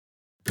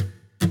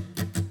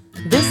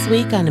This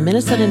week on the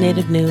Minnesota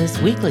Native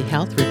News Weekly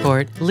Health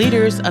Report,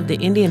 leaders of the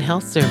Indian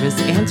Health Service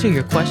answer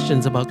your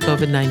questions about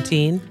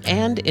COVID-19.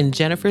 And in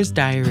Jennifer's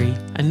diary,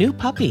 a new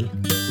puppy.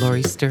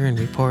 Lori Stern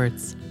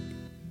reports.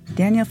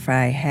 Daniel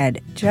Fry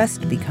had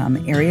just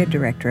become area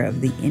director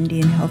of the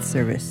Indian Health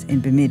Service in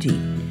Bemidji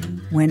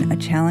when a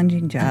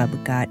challenging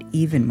job got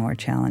even more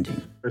challenging.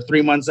 For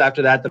 3 months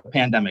after that, the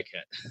pandemic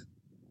hit.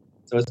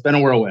 So it's been a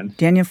whirlwind.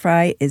 Daniel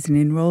Fry is an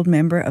enrolled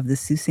member of the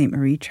Sault Ste.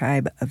 Marie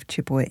tribe of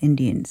Chippewa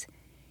Indians.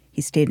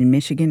 He stayed in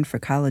Michigan for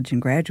college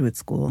and graduate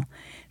school,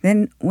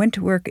 then went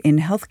to work in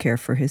healthcare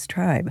for his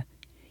tribe.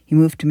 He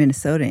moved to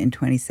Minnesota in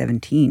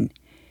 2017.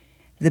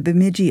 The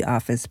Bemidji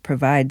office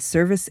provides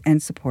service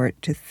and support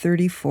to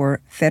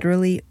 34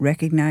 federally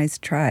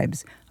recognized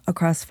tribes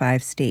across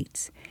 5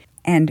 states,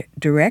 and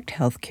direct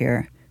health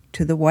care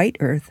to the White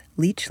Earth,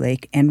 Leech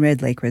Lake, and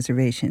Red Lake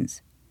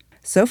reservations.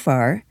 So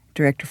far,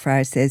 Director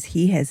Fry says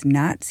he has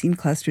not seen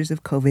clusters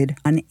of COVID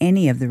on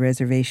any of the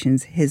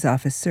reservations his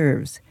office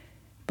serves,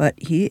 but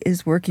he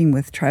is working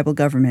with tribal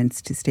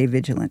governments to stay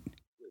vigilant.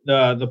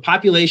 The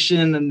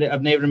population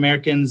of Native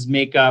Americans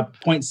make up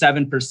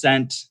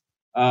 0.7%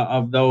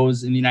 of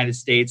those in the United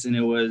States, and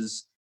it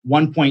was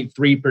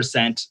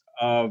 1.3%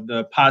 of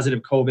the positive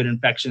COVID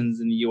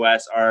infections in the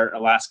U.S. are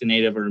Alaska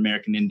Native or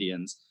American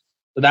Indians.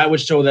 So that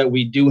would show that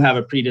we do have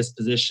a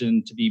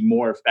predisposition to be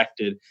more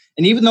affected.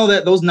 And even though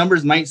that those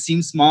numbers might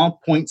seem small,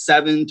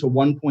 0.7 to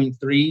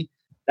 1.3,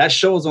 that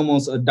shows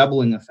almost a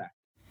doubling effect.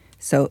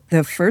 So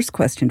the first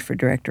question for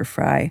Director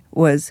Fry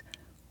was,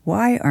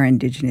 why are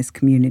Indigenous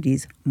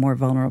communities more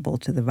vulnerable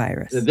to the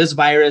virus? This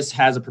virus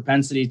has a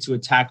propensity to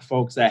attack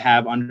folks that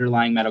have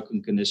underlying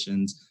medical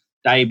conditions,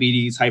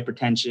 diabetes,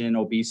 hypertension,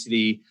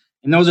 obesity.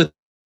 And those are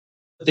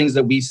things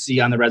that we see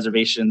on the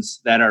reservations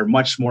that are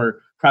much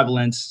more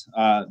prevalent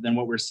than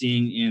what we're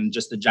seeing in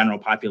just the general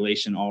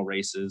population, all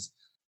races.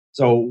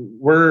 So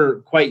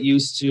we're quite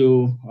used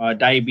to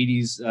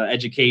diabetes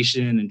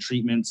education and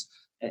treatments.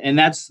 And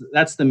that's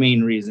the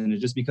main reason. It's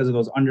just because of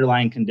those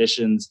underlying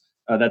conditions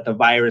that the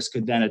virus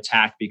could then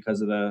attack because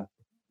of the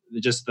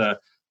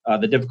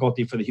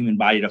difficulty for the human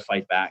body to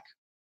fight back.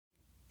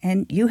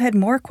 And you had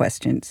more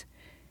questions.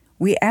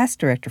 We asked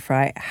Director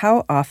Fry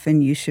how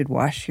often you should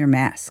wash your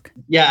mask.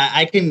 Yeah,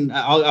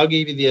 I'll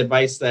give you the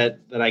advice that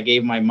I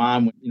gave my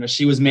mom. You know,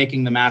 she was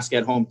making the mask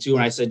at home too.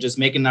 And I said, just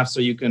make enough so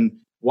you can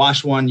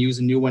wash one, use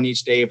a new one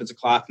each day if it's a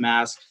cloth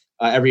mask.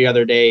 Every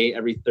other day,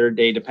 every third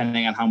day,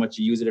 depending on how much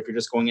you use it. If you're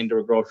just going into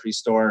a grocery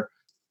store,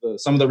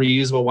 some of the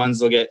reusable ones,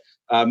 they'll get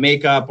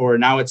makeup, or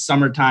now it's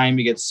summertime,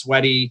 you get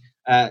sweaty,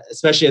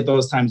 especially at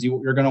those times,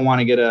 you're going to want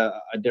to get a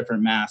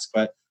different mask.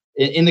 But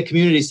in the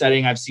community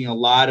setting, I've seen a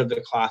lot of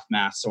the cloth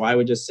masks. So I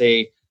would just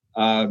say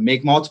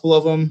make multiple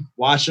of them,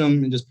 wash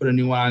them, and just put a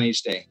new one on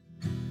each day.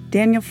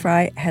 Daniel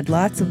Fry had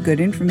lots of good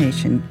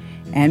information,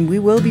 and we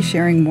will be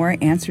sharing more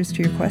answers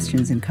to your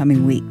questions in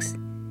coming weeks.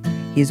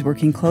 He is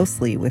working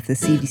closely with the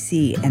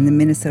CDC and the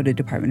Minnesota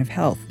Department of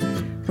Health,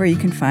 where you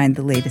can find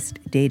the latest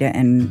data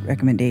and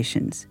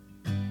recommendations.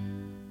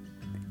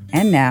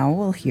 And now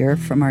we'll hear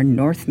from our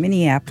North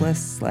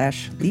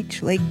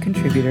Minneapolis/Leech Lake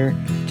contributor,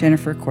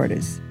 Jennifer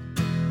Cordes.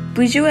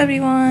 Bonjour,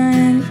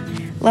 everyone.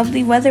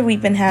 Lovely weather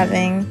we've been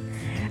having.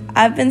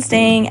 I've been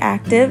staying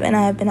active and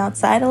I've been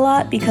outside a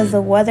lot because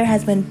the weather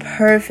has been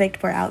perfect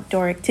for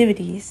outdoor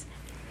activities.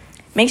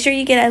 Make sure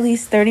you get at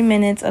least 30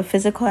 minutes of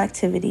physical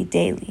activity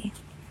daily.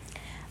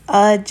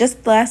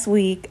 Just last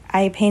week,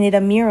 I painted a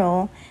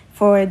mural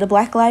for the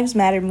Black Lives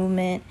Matter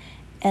movement,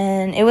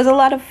 and it was a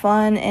lot of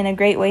fun and a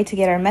great way to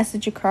get our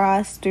message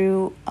across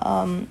through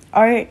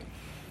art.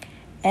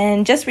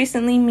 And just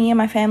recently, me and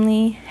my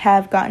family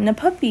have gotten a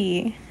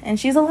puppy, and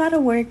she's a lot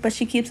of work, but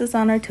she keeps us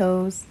on our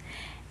toes,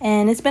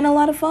 and it's been a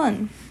lot of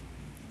fun.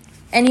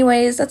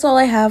 Anyways, that's all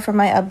I have for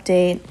my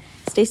update.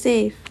 Stay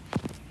safe.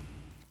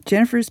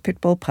 Jennifer's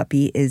pit bull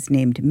puppy is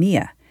named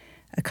Mia.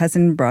 A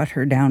cousin brought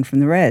her down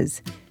from the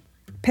res.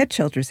 Pet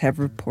shelters have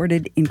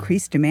reported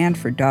increased demand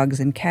for dogs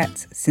and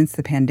cats since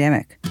the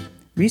pandemic.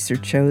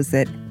 Research shows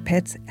that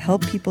pets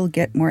help people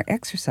get more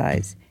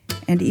exercise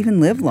and even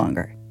live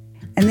longer.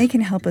 And they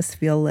can help us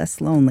feel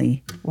less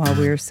lonely while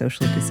we're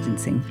social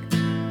distancing.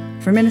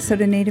 For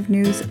Minnesota Native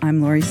News,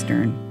 I'm Lori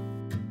Stern.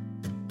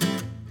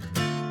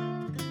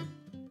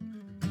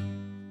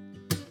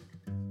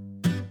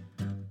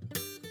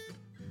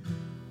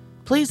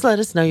 Please let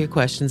us know your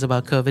questions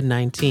about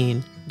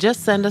COVID-19.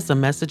 Just send us a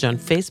message on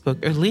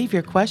Facebook or leave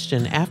your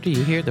question after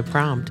you hear the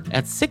prompt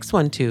at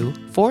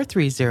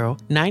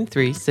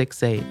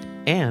 612-430-9368.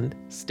 And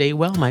stay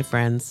well, my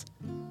friends.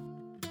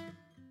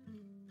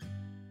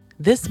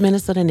 This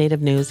Minnesota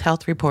Native News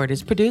Health Report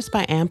is produced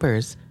by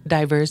Ampers,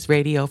 diverse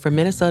radio for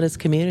Minnesota's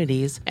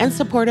communities, and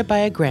supported by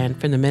a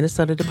grant from the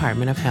Minnesota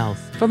Department of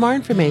Health. For more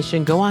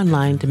information, go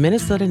online to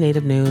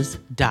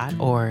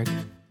minnesotanativenews.org.